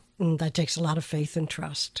situation. That takes a lot of faith and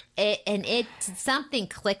trust. Something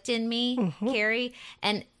clicked in me, Carrie,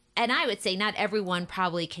 and I would say not everyone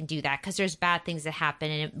probably can do that because there's bad things that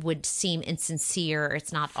happen and it would seem insincere or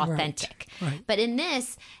it's not authentic. Right. But in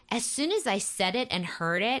this, as soon as I said it and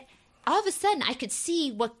heard it, all of a sudden I could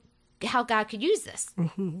see how God could use this.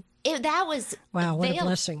 That was wow, what veiled. A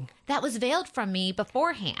blessing. That was veiled from me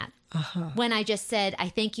beforehand. When I just said, I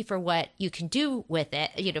thank you for what you can do with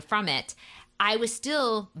it, from it, I was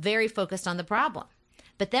still very focused on the problem.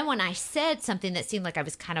 But then when I said something that seemed like I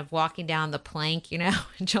was kind of walking down the plank, and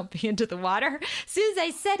jumping into the water, as soon as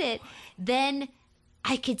I said it, then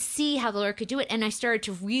I could see how the Lord could do it. And I started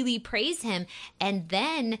to really praise him. And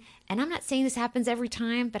then, and I'm not saying this happens every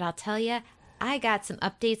time, but I'll tell you, I got some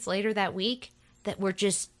updates later that week that were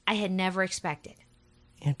just, I had never expected.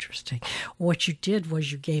 Interesting. What you did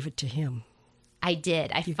was you gave it to him. I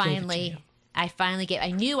did. I finally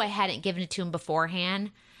I knew I hadn't given it to him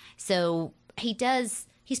beforehand. So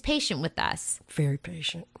he's patient with us. Very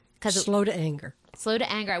patient. Slow to anger. Slow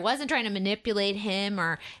to anger. I wasn't trying to manipulate him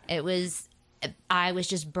I was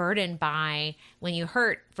just burdened by when you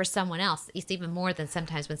hurt for someone else. It's even more than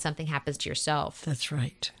sometimes when something happens to yourself. That's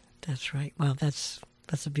right. Wow, that's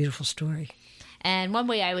a beautiful story. And one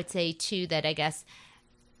way I would say, too, that I guess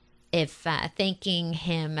if thanking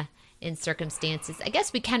him in circumstances, I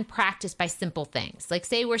guess we can practice by simple things. Like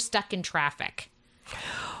say we're stuck in traffic.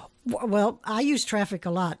 Well, I use traffic a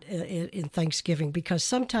lot in Thanksgiving because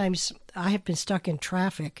sometimes I have been stuck in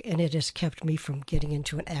traffic and it has kept me from getting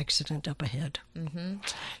into an accident up ahead.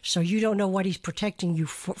 So you don't know what he's protecting you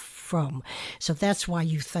from. So that's why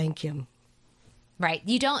you thank him. Right.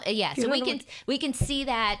 You don't. Yeah. So we can see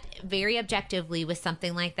that very objectively with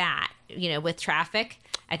something like that, with traffic.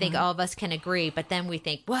 I think all of us can agree. But then we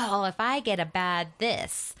think, well, if I get a bad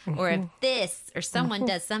this or if this or someone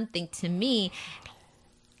does something to me.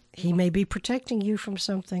 He may be protecting you from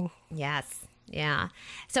something. Yes. Yeah.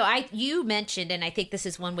 So you mentioned, and I think this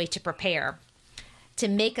is one way to prepare, to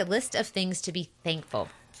make a list of things to be thankful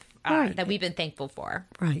that we've been thankful for.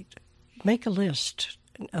 Right. Make a list.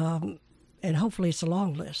 And hopefully it's a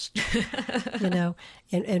long list,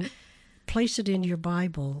 and place it in your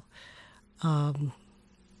Bible and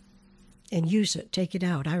use it. Take it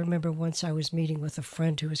out. I remember once I was meeting with a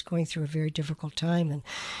friend who was going through a very difficult time, and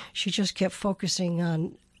she just kept focusing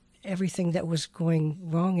on everything that was going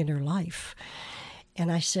wrong in her life.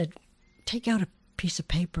 And I said, take out a piece of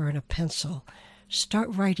paper and a pencil. Start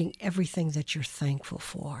writing everything that you're thankful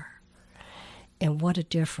for. And what a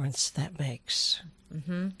difference that makes.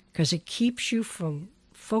 Because it keeps you from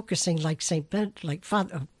focusing, like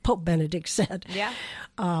Pope Benedict said. Yeah.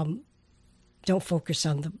 Don't focus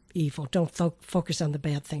on the evil. Don't focus on the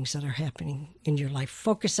bad things that are happening in your life.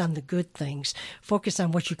 Focus on the good things. Focus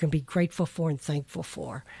on what you can be grateful for and thankful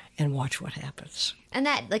for, and watch what happens. And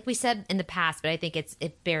that, like we said in the past, but I think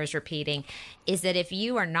it bears repeating, is that if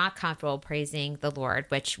you are not comfortable praising the Lord,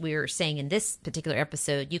 which we were saying in this particular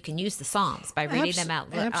episode, you can use the Psalms by reading them out.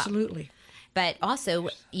 Absolutely. But also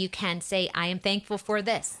you can say, I am thankful for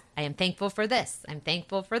this. I am thankful for this. I'm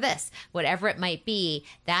thankful for this. Whatever it might be,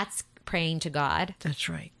 that's praying to God. That's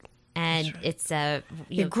right. And it's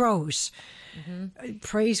it grows.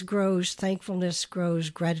 Praise grows, thankfulness grows,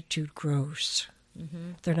 gratitude grows.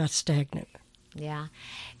 They're not stagnant. Yeah.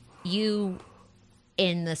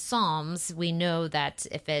 In the Psalms, we know that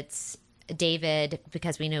if it's David,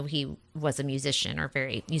 because we know he was a musician or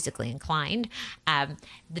very musically inclined.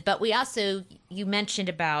 But we also, you mentioned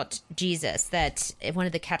about Jesus, that one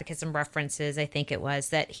of the catechism references, I think it was,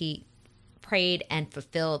 that he prayed and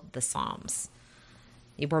fulfilled the Psalms.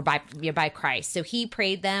 You're by Christ. So he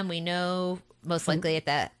prayed them. We know most likely at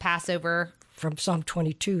the Passover. From Psalm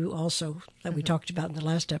 22 also that we talked about in the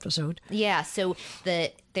last episode. Yeah, so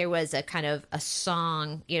there was a kind of a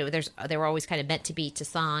song, they were always kind of meant to be to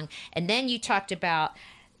song. And then you talked about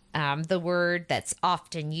the word that's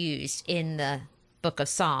often used in the book of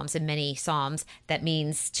Psalms, in many Psalms, that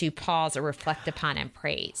means to pause or reflect upon and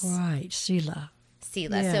praise. Right, Selah.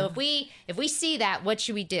 Selah. Yeah. So if we see that, what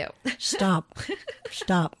should we do? Stop.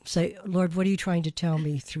 Say, Lord, what are you trying to tell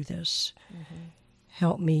me through this?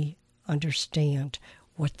 Help me understand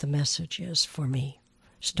what the message is for me.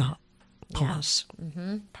 Stop. Pause.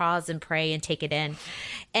 Pause and pray and take it in.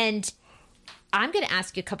 And I'm going to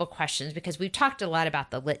ask you a couple questions because we've talked a lot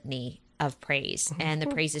about the litany of praise and the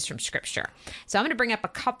praises from Scripture. So I'm going to bring up a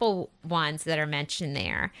couple ones that are mentioned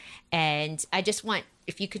there. And I just want,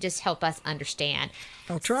 if you could just help us understand.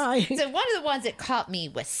 I'll try. So one of the ones that caught me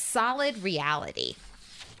was solid reality.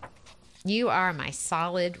 You are my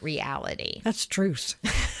solid reality. That's truth.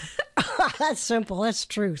 That's simple. That's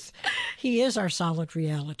truth. He is our solid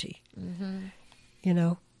reality.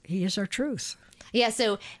 He is our truth. Yeah,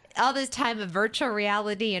 so all this time of virtual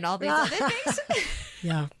reality and all these other things.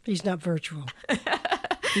 Yeah, he's not virtual.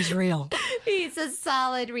 He's real. He's a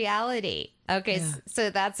solid reality. Okay, Yeah. so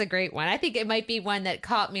that's a great one. I think it might be one that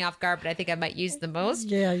caught me off guard, but I think I might use the most.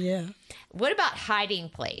 Yeah. What about hiding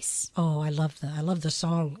place? Oh, I love that. I love the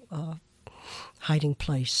song, Hiding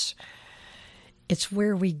Place. It's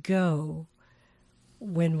where we go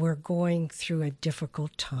when we're going through a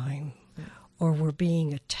difficult time or we're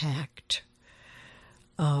being attacked,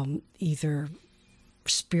 either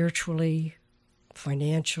spiritually,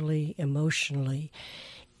 financially, emotionally.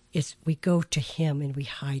 We go to him and we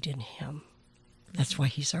hide in him. That's why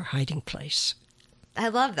he's our hiding place. I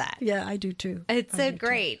love that. Yeah, I do too. It's so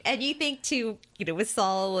great. And you think too, with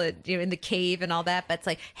Saul and in the cave and all that, but it's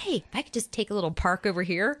like, hey, if I could just take a little park over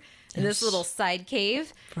here in this little side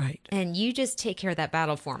cave. Right. And you just take care of that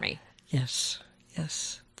battle for me. Yes.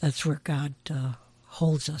 That's where God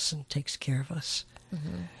holds us and takes care of us.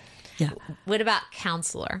 Yeah. What about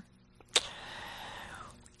counselor?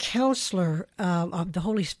 Counselor, the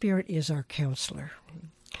Holy Spirit is our counselor.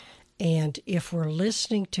 And if we're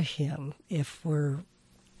listening to him, if we're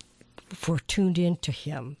tuned in to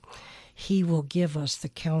him, he will give us the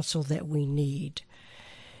counsel that we need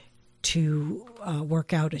to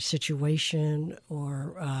work out a situation,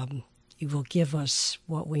 or he will give us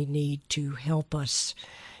what we need to help us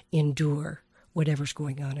endure whatever's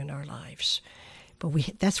going on in our lives. But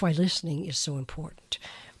that's why listening is so important.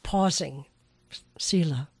 Pausing,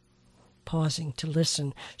 Selah, pausing to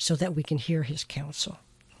listen so that we can hear his counsel.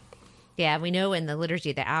 Yeah, we know in the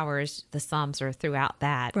Liturgy of the Hours, the Psalms are throughout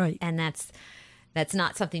that. Right. And that's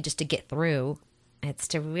not something just to get through. It's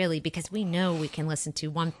to really, because we know we can listen to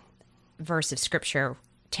one verse of Scripture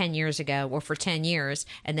 10 years ago or for 10 years.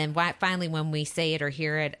 And then finally, when we say it or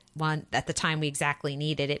hear it at the time we exactly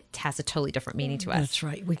need it, it has a totally different meaning to us. That's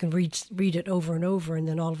right. We can read it over and over and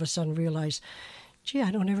then all of a sudden realize, gee,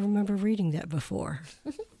 I don't ever remember reading that before.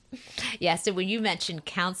 Yeah, so when you mentioned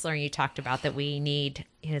counselor and you talked about that we need,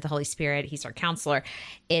 the Holy Spirit, he's our counselor.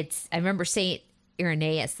 I remember St.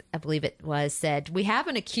 Irenaeus, I believe it was, said, we have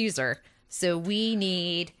an accuser, so we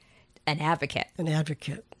need an advocate. An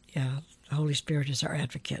advocate, yeah. The Holy Spirit is our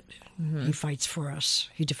advocate. He fights for us.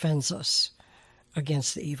 He defends us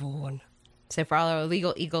against the evil one. So for all our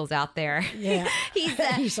legal eagles out there, yeah, he's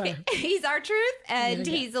our truth, and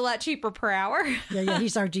he's a lot cheaper per hour. Yeah,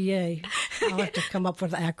 he's our DA. I'll have to come up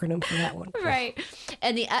with an acronym for that one. Right.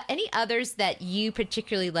 And any others that you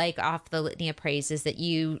particularly like off the Litany of Praises that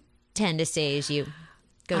you tend to say as you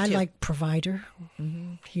go to? I like provider.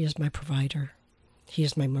 He is my provider. He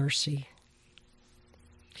is my mercy.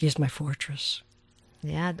 He is my fortress.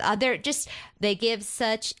 Yeah, they give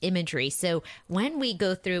such imagery. So when we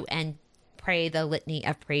go through and pray the Litany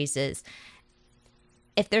of Praises,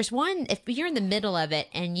 if you're in the middle of it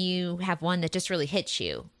and you have one that just really hits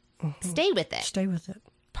you, stay with it. Stay with it.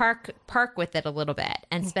 Park with it a little bit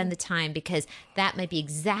and spend the time, because that might be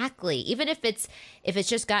exactly, even if it's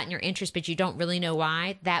just gotten your interest but you don't really know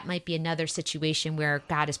why, that might be another situation where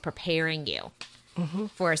God is preparing you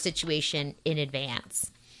for a situation in advance.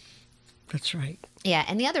 That's right. Yeah,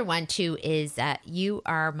 and the other one too is that you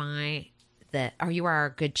are our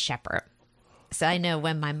good shepherd. So I know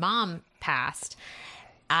when my mom passed,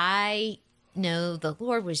 I know the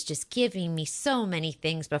Lord was just giving me so many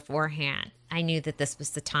things beforehand. I knew that this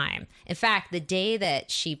was the time. In fact, the day that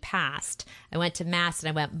she passed, I went to Mass and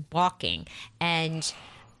I went walking, and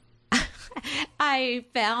I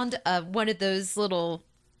found one of those little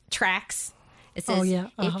tracks, It says, Oh, yeah.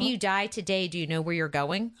 Uh-huh. if you die today, do you know where you're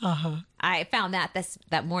going? Uh-huh. I found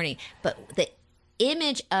that morning. But the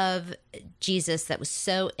image of Jesus that was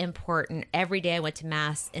so important, every day I went to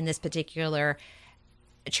Mass in this particular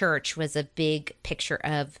church, was a big picture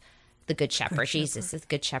of the Good Shepherd. Jesus is the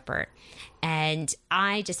Good Shepherd. And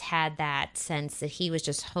I just had that sense that he was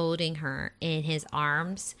just holding her in his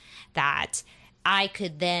arms, that I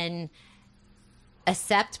could then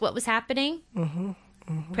accept what was happening.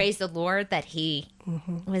 Praise the Lord that he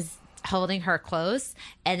was holding her close,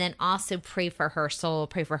 and then also pray for her soul,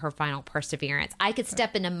 pray for her final perseverance. I could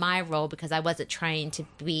step into my role because I wasn't trying to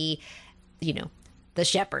be, the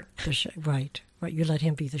shepherd. Right. You let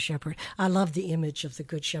him be the shepherd. I love the image of the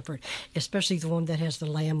Good Shepherd, especially the one that has the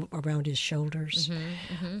lamb around his shoulders.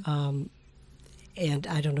 And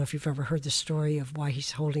I don't know if you've ever heard the story of why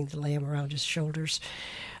he's holding the lamb around his shoulders,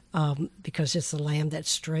 because it's the lamb that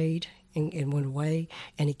strayed and went away,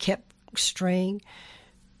 and he kept straying.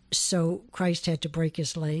 So Christ had to break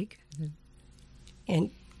his leg, and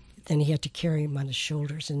then he had to carry him on his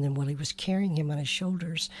shoulders. And then while he was carrying him on his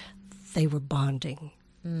shoulders, they were bonding.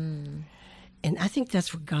 And I think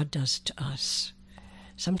that's what God does to us.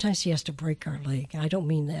 Sometimes he has to break our leg. And I don't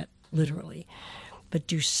mean that literally, but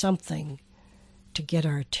do something to get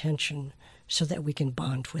our attention so that we can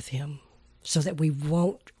bond with him, so that we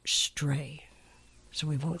won't stray.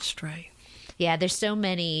 Yeah, there's so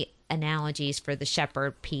many analogies for the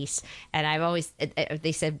shepherd piece. And I've always,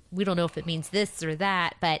 they said, we don't know if it means this or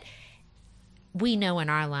that, but we know in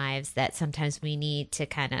our lives that sometimes we need to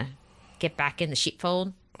kind of get back in the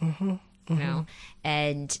sheepfold,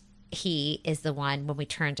 and he is the one, when we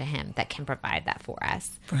turn to him, that can provide that for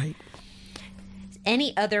us. Right.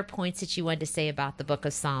 Any other points that you wanted to say about the book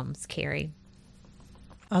of Psalms, Carrie?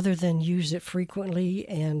 Other than use it frequently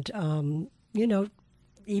and,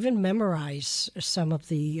 even memorize some of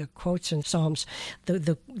the quotes in Psalms.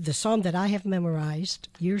 The psalm that I have memorized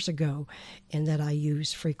years ago and that I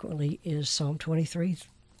use frequently is Psalm 23,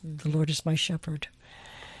 The Lord is my shepherd.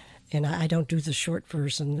 And I don't do the short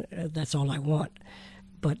version, that's all I want,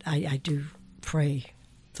 but I do pray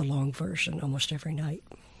the long version almost every night.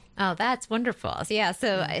 Oh, that's wonderful. Yeah.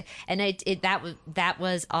 So, that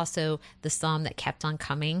was also the psalm that kept on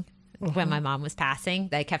coming when my mom was passing.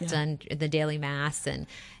 They kept on the daily mass and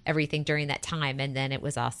everything during that time. And then it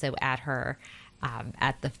was also at her,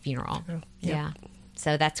 at the funeral. Yeah.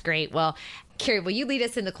 So that's great. Well, Carrie, will you lead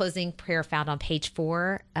us in the closing prayer found on page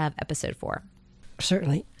 4 of episode 4?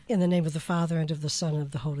 Certainly. In the name of the Father, and of the Son, and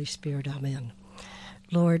of the Holy Spirit. Amen.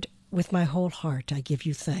 Lord, with my whole heart I give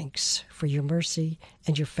you thanks for your mercy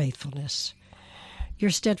and your faithfulness. Your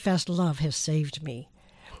steadfast love has saved me.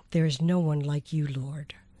 There is no one like you,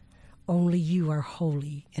 Lord. Only you are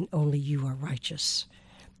holy, and only you are righteous.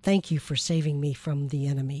 Thank you for saving me from the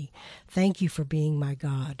enemy. Thank you for being my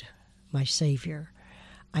God, my Savior.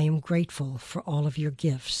 I am grateful for all of your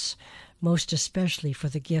gifts, most especially for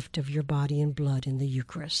the gift of your body and blood in the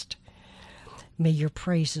Eucharist. May your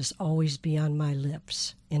praises always be on my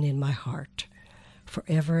lips and in my heart.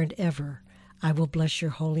 Forever and ever, I will bless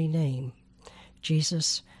your holy name.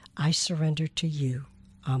 Jesus, I surrender to you.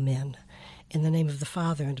 Amen. In the name of the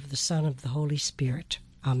Father, and of the Son, and of the Holy Spirit.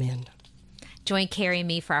 Amen. Join Carrie and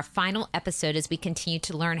me for our final episode as we continue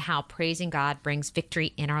to learn how praising God brings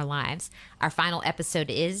victory in our lives. Our final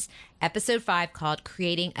episode is episode 5, called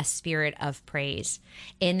Creating a Spirit of Praise.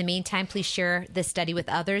 In the meantime, please share this study with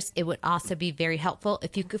others. It would also be very helpful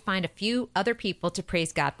if you could find a few other people to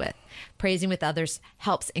praise God with. Praising with others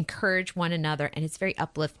helps encourage one another, and it's very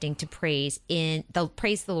uplifting to praise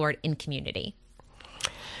the Lord in community.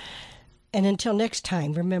 And until next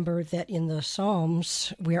time, remember that in the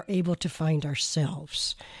Psalms, we are able to find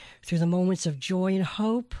ourselves through the moments of joy and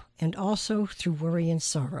hope, and also through worry and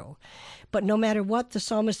sorrow. But no matter what the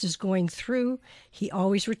psalmist is going through, he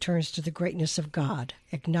always returns to the greatness of God,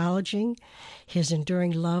 acknowledging his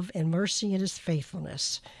enduring love and mercy and his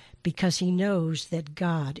faithfulness, because he knows that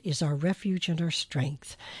God is our refuge and our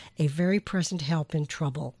strength, a very present help in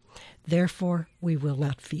trouble. Therefore, we will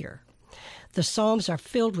not fear. The Psalms are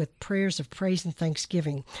filled with prayers of praise and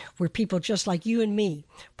thanksgiving, where people just like you and me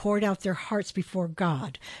poured out their hearts before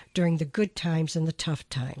God during the good times and the tough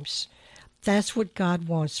times. That's what God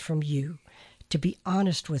wants from you, to be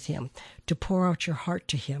honest with him, to pour out your heart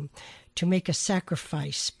to him, to make a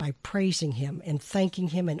sacrifice by praising him and thanking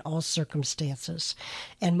him in all circumstances,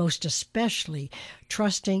 and most especially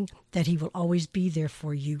trusting that he will always be there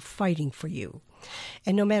for you, fighting for you.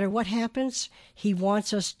 And no matter what happens, he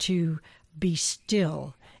wants us to be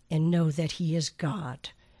still and know that he is God.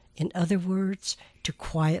 In other words, to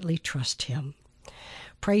quietly trust him.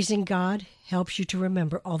 Praising God helps you to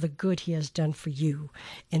remember all the good He has done for you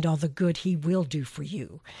and all the good He will do for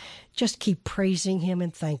you. Just keep praising Him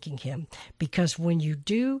and thanking Him, because when you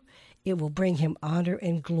do, it will bring Him honor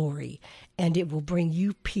and glory, and it will bring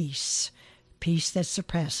you peace, peace that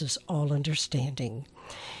surpasses all understanding.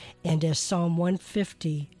 And as Psalm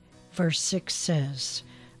 150, verse 6 says,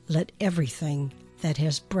 "Let everything that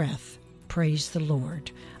has breath praise the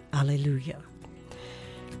Lord." Alleluia.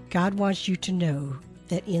 God wants you to know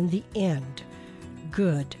that in the end,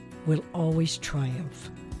 good will always triumph.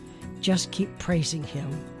 Just keep praising Him,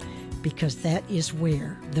 because that is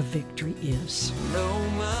where the victory is. Know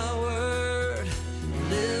my word,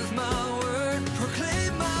 live my word,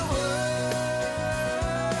 proclaim my word,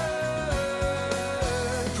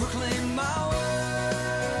 proclaim my word.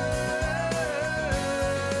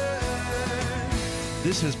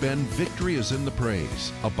 This has been Victory is in the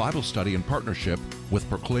Praise, a Bible study in partnership with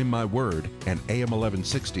Proclaim My Word and AM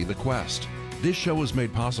 1160 The Quest. This show is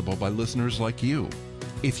made possible by listeners like you.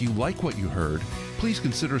 If you like what you heard, please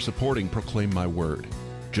consider supporting Proclaim My Word.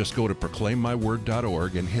 Just go to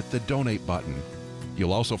proclaimmyword.org and hit the donate button.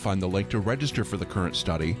 You'll also find the link to register for the current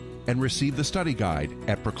study and receive the study guide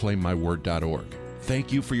at proclaimmyword.org.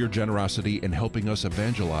 Thank you for your generosity in helping us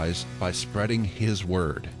evangelize by spreading His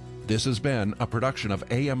Word. This has been a production of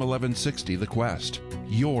AM 1160 The Quest,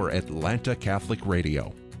 your Atlanta Catholic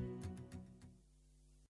Radio.